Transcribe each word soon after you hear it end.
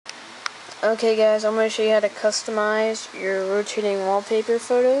Okay guys, I'm going to show you how to customize your rotating wallpaper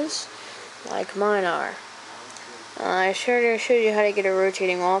photos like mine are. I already showed you how to get a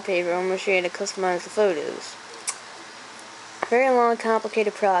rotating wallpaper. I'm going to show you how to customize the photos. Very long,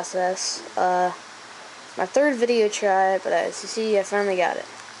 complicated process. My third video try, but as you see, I finally got it.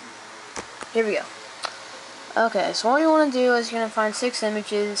 Here we go. Okay, so all you want to do is you're going to find 6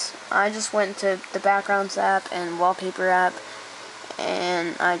 images. I just went to the Backgrounds app and Wallpaper app,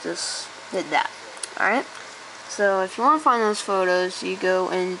 and I just did that. Alright, so if you want to find those photos, you go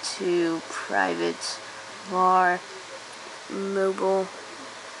into Private, Var, Mobile,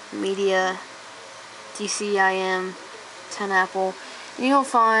 Media, DCIM, 10 Apple, and you'll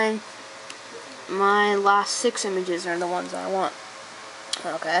find my last 6 images are the ones I want.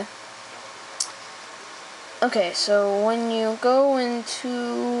 Okay, so when you go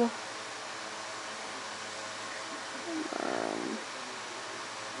into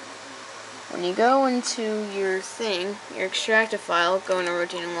your thing, your extract a file, go into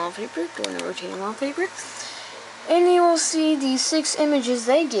rotating wallpaper, and you will see these 6 images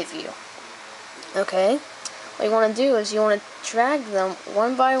they give you. Okay, what you want to do is you want to drag them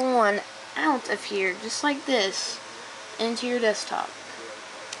one by one out of here, just like this, into your desktop.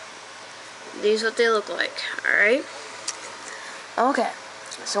 These are what they look like, alright? Okay,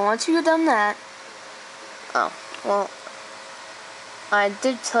 so once you've done that, well, I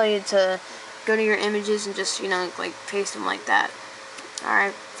did tell you to go to your images and just, like paste them like that.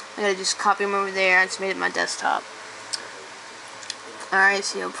 Alright, I gotta just copy them over there. I just made it my desktop. Alright,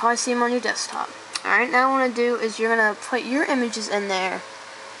 so you'll probably see them on your desktop. Alright, now what I want to do is you're gonna put your images in there,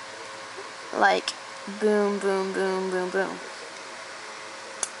 like boom, boom, boom, boom, boom.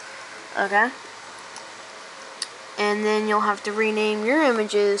 Okay? And then you'll have to rename your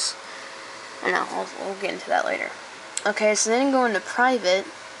images. I know, we'll get into that later. Okay, so then go into Private,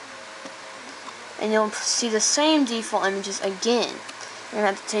 and you'll see the same default images again. You're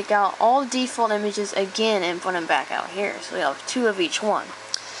going to have to take out all default images again and put them back out here. So you'll have 2 of each one.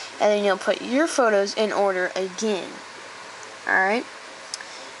 And then you'll put your photos in order again. Alright?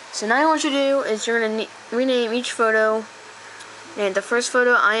 So now what you do is you're going to rename each photo. And the first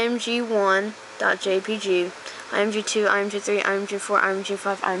photo, img1.jpg, img2, img3, img4,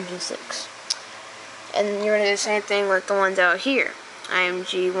 img5, img6. And then you're going to do the same thing with the ones out here.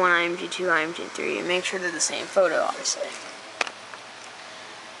 img1, img2, img3, and make sure they're the same photo, obviously.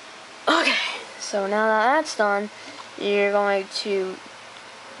 Okay, so now that that's done, you're going to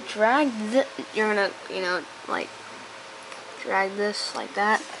drag drag this like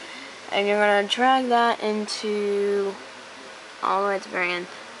that, and you're going to drag that into all the way at the very end,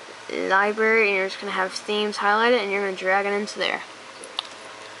 library, and you're just going to have themes highlighted, and you're going to drag it into there.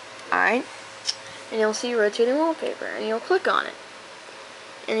 Alright, and you'll see rotating wallpaper, and you'll click on it,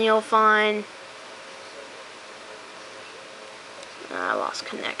 and you'll find, I lost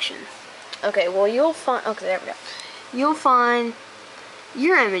connection. Okay, well you'll find, okay, there we go. You'll find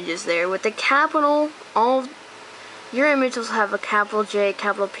your images there with the capital, all your images will have a capital J,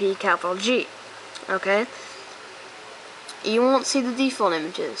 capital P, capital G. Okay? You won't see the default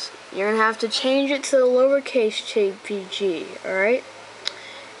images. You're going to have to change it to the lowercase JPG, alright?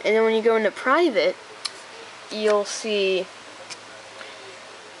 And then when you go into Private, you'll see,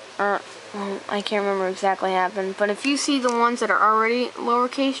 I can't remember exactly what happened, but if you see the ones that are already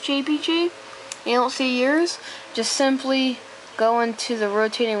lowercase JPG, you don't see yours, just simply go into the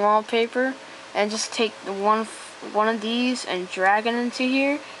rotating wallpaper and just take one of these and drag it into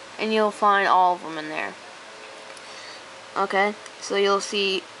here, and you'll find all of them in there. Okay, so you'll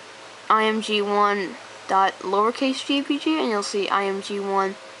see img1 lowercase JPG, and you'll see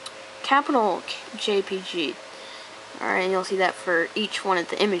img1 capital JPG. Alright, and you'll see that for each one of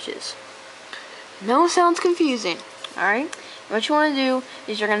the images. No, sounds confusing. Alright, what you want to do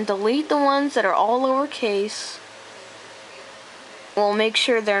is you're going to delete the ones that are all lowercase. Well, make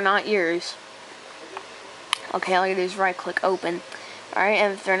sure they're not yours. Okay, all you do is right click open. Alright,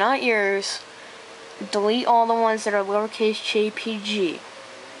 and if they're not yours, delete all the ones that are lowercase JPG.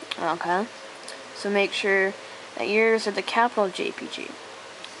 Okay, so make sure that yours are the capital JPG.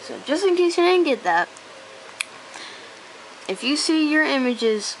 So just in case you didn't get that, if you see your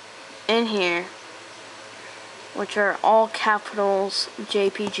images in here, which are all capitals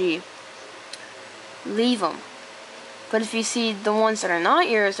JPG, leave them. But if you see the ones that are not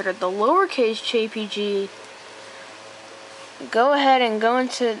yours, that are the lowercase JPG, go ahead and go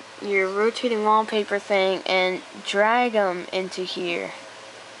into your rotating wallpaper thing and drag them into here.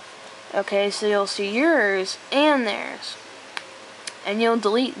 Okay, so you'll see yours and theirs. And you'll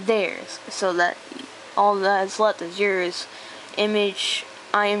delete theirs, so that all that's left is yours, image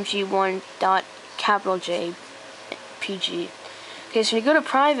img1.jpg. Okay, so when you go to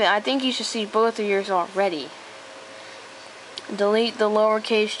private, I think you should see both of yours already. Delete the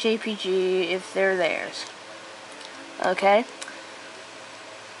lowercase jpg if they're theirs. Okay.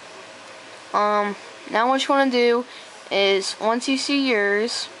 Now what you want to do is, once you see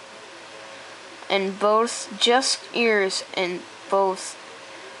yours, and both, just yours in both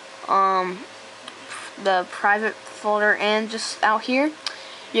the private folder and just out here,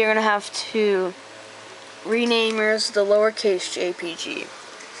 you're gonna have to rename yours the lowercase jpg.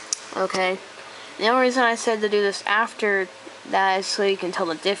 Okay. The only reason I said to do this after that is so you can tell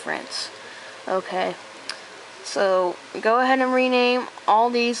the difference. Okay. So go ahead and rename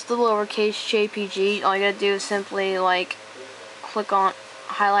all these the lowercase jpg. All you gotta do is simply click on,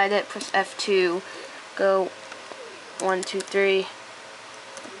 highlight it, press F2, go 1, 2, 3,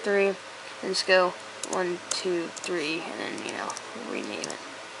 3, and just go 1, 2, 3, and then rename it.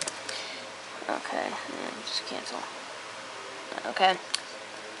 Okay, and just cancel. Okay,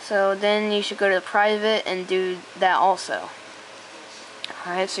 so then you should go to the private and do that also.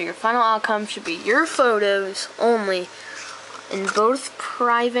 Alright, so your final outcome should be your photos only in both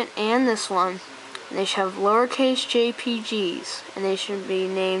private and this one. And they should have lowercase jpgs, and they should be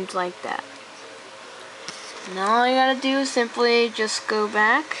named like that. Now all you gotta do is simply just go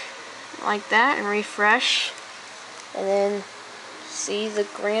back like that and refresh, and then see the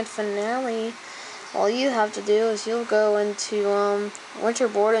grand finale. All you have to do is you'll go into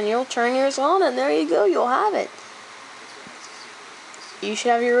Winterboard and you'll turn yours on, and there you go, you'll have it. You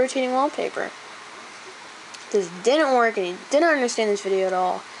should have your rotating wallpaper. This didn't work and you didn't understand this video at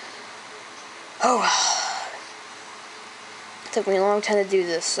all. Oh, it took me a long time to do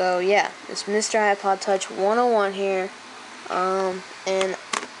this. So yeah, it's Mr. iPod Touch 101 here, and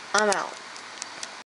I'm out.